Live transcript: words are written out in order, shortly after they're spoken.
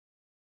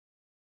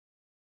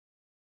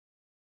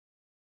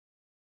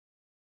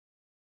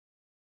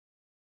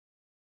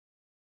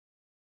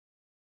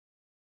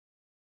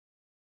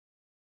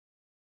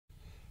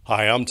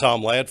Hi, I'm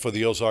Tom Ladd for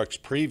the Ozarks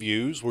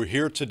Previews. We're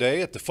here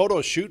today at the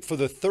photo shoot for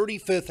the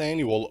 35th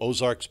annual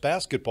Ozarks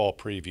Basketball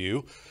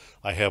Preview.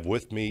 I have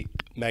with me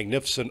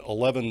magnificent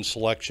 11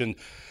 selection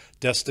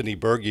Destiny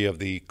Buerge of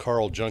the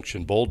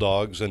Junction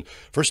Bulldogs. And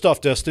first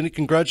off, Destiny,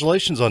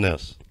 congratulations on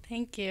this.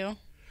 Thank you.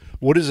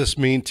 What does this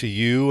mean to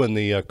you and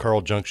the Carl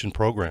Junction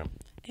program?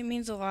 It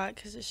means a lot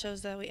because it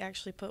shows that we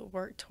actually put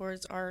work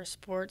towards our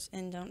sports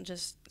and don't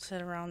just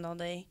sit around all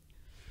day.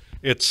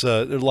 It's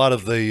a lot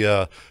of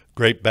the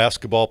great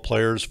basketball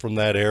players from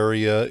that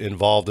area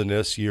involved in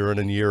this year in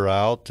and year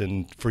out.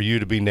 And for you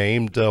to be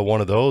named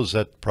one of those,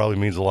 that probably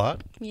means a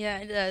lot. Yeah,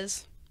 it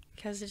does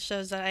because it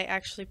shows that I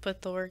actually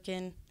put the work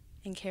in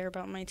and care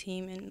about my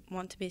team and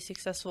want to be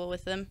successful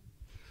with them.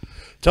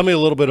 Tell me a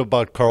little bit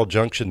about Carl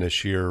Junction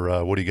this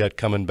year. What do you got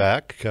coming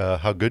back?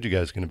 How good you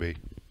guys going to be?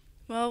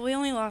 Well, we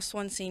only lost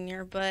one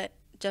senior, but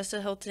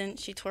Jessica Hilton,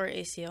 she tore her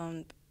ACL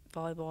in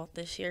volleyball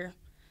this year.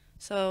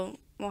 So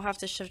we'll have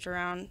to shift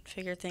around,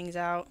 figure things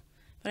out.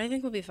 But I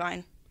think we'll be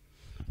fine.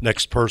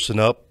 Next person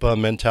up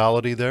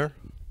mentality there?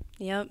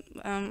 Yep.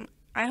 I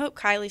hope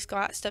Kylie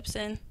Scott steps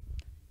in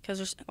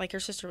because her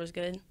sister was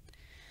good.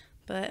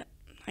 But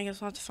I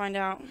guess we'll have to find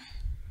out.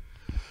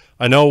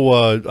 I know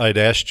I'd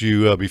asked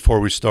you before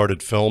we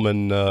started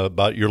filming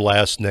about your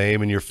last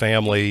name and your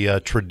family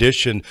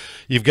tradition.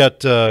 You've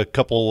got a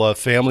couple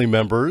family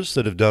members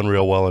that have done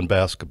real well in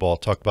basketball.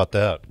 Talk about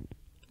that.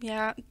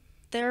 Yeah,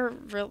 they're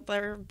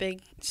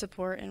big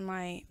support in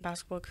my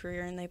basketball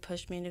career, and they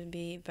pushed me to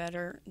be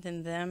better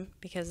than them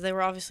because they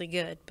were obviously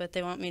good, but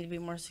they want me to be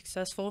more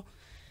successful,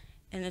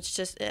 and it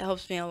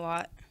helps me a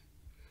lot.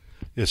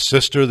 Your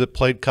sister that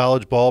played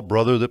college ball,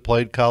 brother that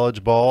played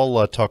college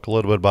ball. Talk a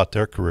little bit about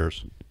their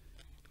careers.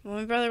 Well,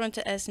 my brother went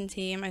to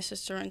S&T, and my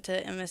sister went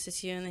to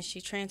MSSU, and then she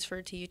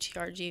transferred to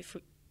UTRGV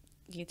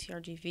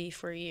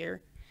for a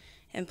year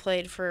and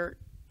played for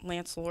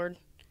Lance Lord.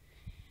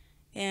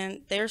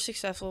 And they were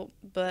successful,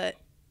 but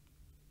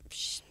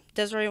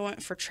Desiree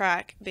went for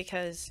track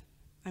because,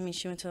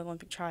 she went to the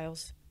Olympic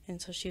trials,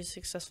 and so she was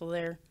successful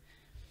there.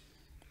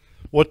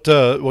 What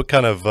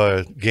kind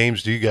of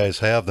games do you guys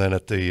have then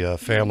at the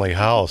family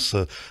house?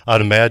 I'd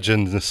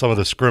imagine some of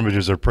the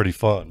scrimmages are pretty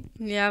fun.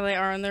 Yeah, they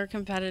are, and they're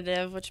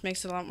competitive, which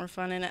makes it a lot more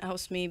fun, and it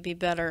helps me be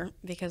better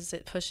because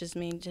it pushes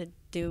me to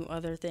do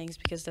other things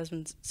because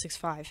Desmond's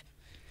 6'5".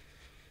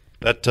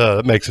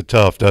 That makes it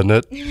tough, doesn't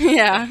it?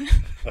 Yeah.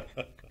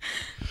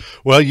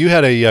 Well, you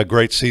had a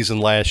great season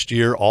last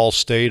year, all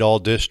state, all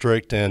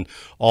district, and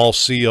all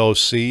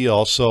COC.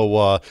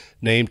 Also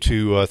named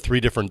to three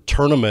different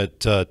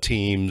tournament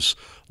teams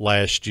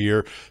last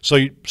year.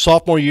 So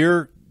sophomore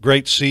year,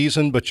 great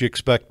season, but you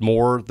expect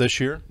more this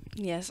year?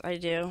 Yes, I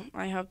do.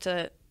 I hope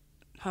to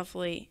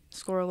hopefully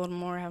score a little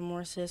more, have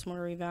more assists,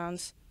 more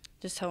rebounds,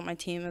 just help my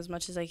team as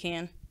much as I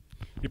can.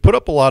 You put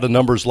up a lot of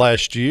numbers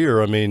last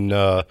year.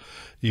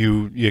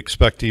 You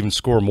expect to even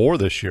score more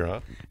this year,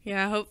 huh?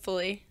 Yeah,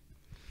 hopefully.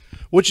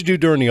 What'd you do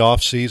during the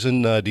off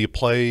season? Do you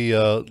play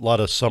a lot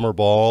of summer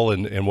ball,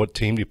 and what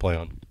team do you play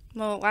on?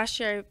 Well, last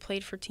year I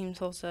played for Team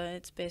Tulsa.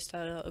 It's based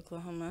out of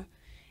Oklahoma.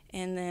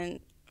 And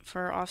then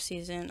for off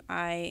season,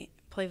 I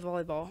play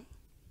volleyball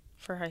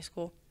for high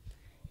school.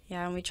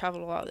 Yeah, and we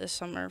traveled a lot this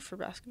summer for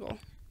basketball.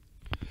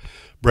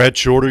 Brad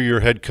Shorter, your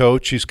head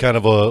coach, he's kind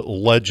of a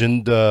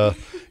legend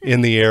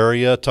in the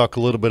area. Talk a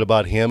little bit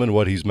about him and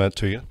what he's meant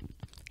to you.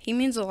 He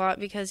means a lot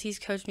because he's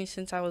coached me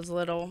since I was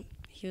little.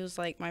 He was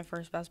like my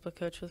first basketball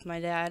coach with my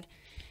dad,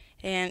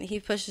 and he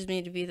pushes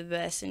me to be the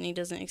best, and he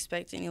doesn't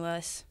expect any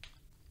less.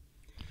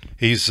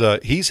 He's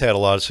had a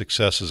lot of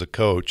success as a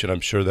coach, and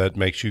I'm sure that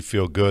makes you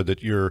feel good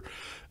that you're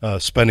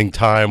spending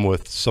time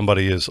with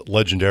somebody as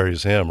legendary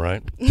as him,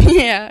 right?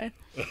 Yeah.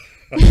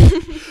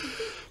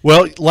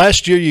 Well,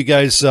 last year you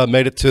guys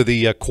made it to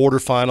the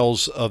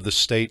quarterfinals of the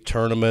state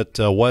tournament.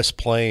 West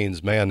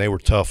Plains, man, they were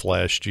tough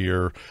last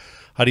year.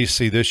 How do you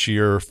see this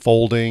year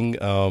folding?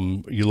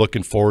 You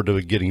looking forward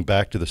to getting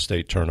back to the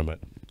state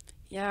tournament?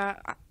 Yeah,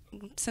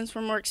 since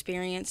we're more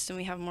experienced and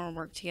we have more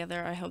work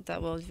together, I hope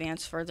that we'll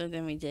advance further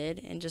than we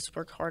did and just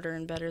work harder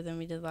and better than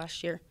we did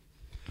last year.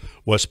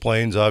 West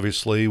Plains,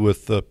 obviously,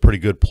 with a pretty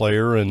good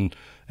player, and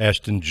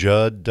Ashton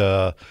Judd.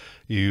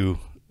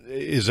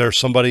 Is there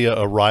somebody,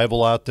 a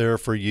rival out there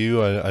for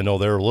you? I know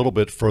they're a little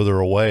bit further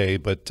away,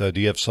 but do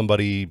you have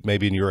somebody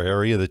maybe in your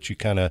area that you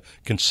kind of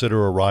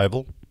consider a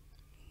rival?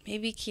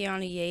 Maybe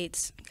Kiana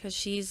Yates, because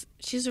she's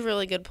a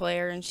really good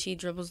player and she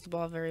dribbles the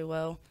ball very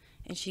well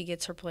and she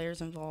gets her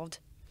players involved.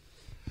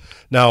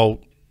 Now,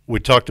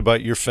 we talked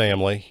about your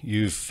family.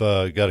 You've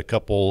got a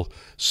couple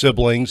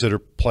siblings that are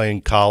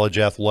playing college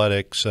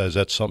athletics. Is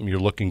that something you're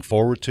looking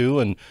forward to?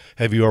 And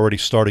have you already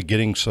started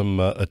getting some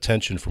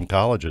attention from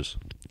colleges?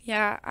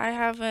 Yeah, I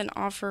have an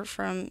offer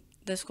from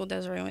the school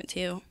Desiree went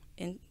to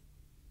in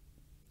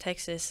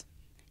Texas.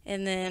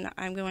 And then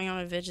I'm going on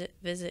a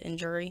visit in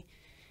Drury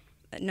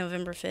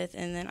November 5th,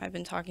 and then I've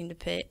been talking to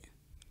Pitt.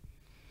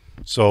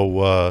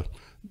 So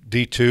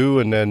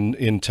D2 and then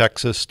in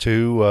Texas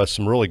too,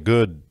 some really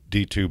good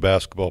D2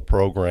 basketball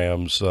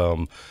programs.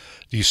 Do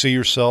you see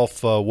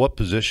yourself what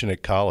position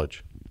at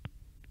college?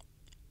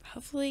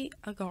 Hopefully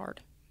a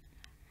guard.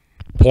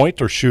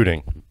 Point or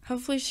shooting?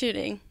 Hopefully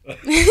shooting.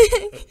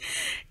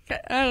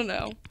 I don't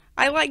know.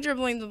 I like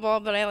dribbling the ball,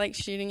 but I like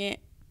shooting it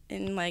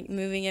and like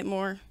moving it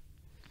more.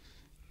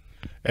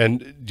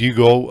 And do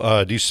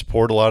you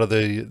support a lot of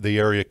the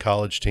area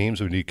college teams,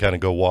 or do you kind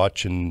of go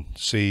watch and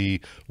see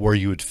where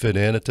you would fit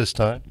in at this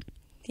time?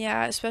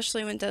 Yeah,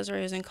 especially when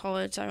Desiree was in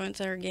college. I went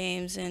to her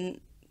games, and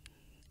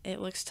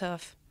it looks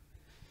tough.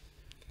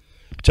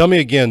 Tell me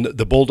again,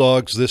 the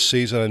Bulldogs this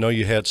season, I know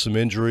you had some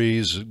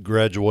injuries,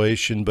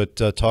 graduation, but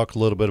talk a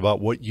little bit about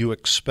what you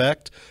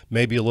expect,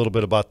 maybe a little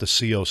bit about the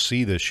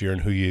COC this year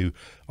and who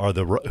are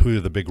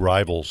the big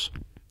rivals.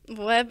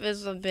 Webb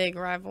is a big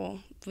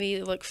rival.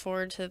 We look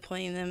forward to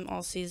playing them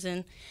all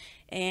season,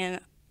 and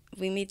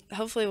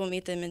hopefully we'll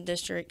meet them in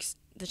districts,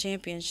 the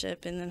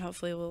championship, and then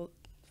hopefully we'll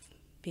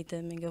beat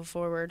them and go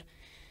forward.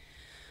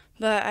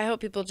 But I hope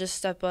people just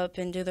step up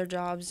and do their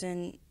jobs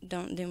and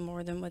don't do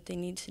more than what they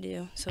need to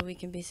do so we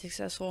can be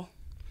successful.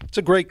 It's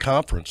a great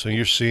conference, and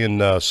you're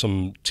seeing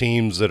some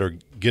teams that are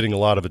getting a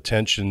lot of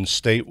attention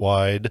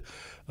statewide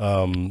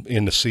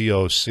in the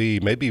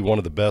COC, maybe one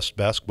of the best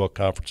basketball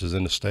conferences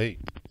in the state.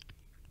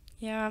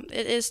 Yeah,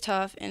 it is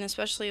tough, and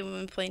especially when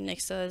we play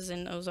Nixas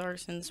and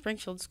Ozarks and the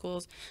Springfield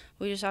schools,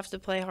 we just have to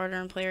play harder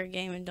and play our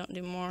game and don't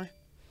do more.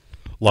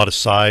 A lot of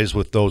size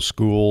with those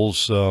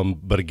schools,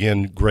 but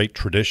again, great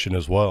tradition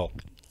as well.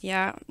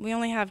 Yeah, we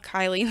only have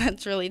Kylie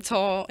that's really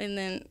tall, and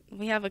then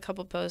we have a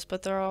couple posts,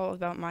 but they're all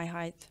about my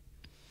height.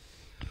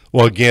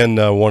 Well, again,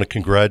 I want to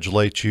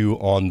congratulate you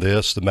on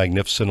this, the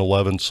Magnificent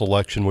 11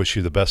 selection. Wish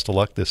you the best of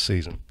luck this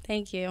season.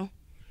 Thank you.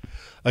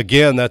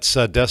 Again, that's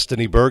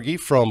Destiny Buerge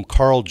from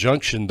Carl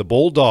Junction, the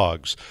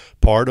Bulldogs,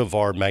 part of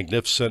our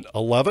Magnificent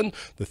 11,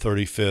 the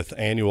 35th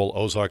Annual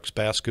Ozarks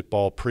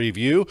Basketball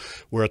Preview.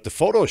 We're at the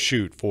photo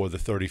shoot for the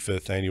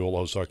 35th Annual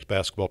Ozarks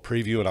Basketball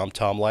Preview, and I'm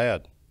Tom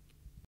Ladd.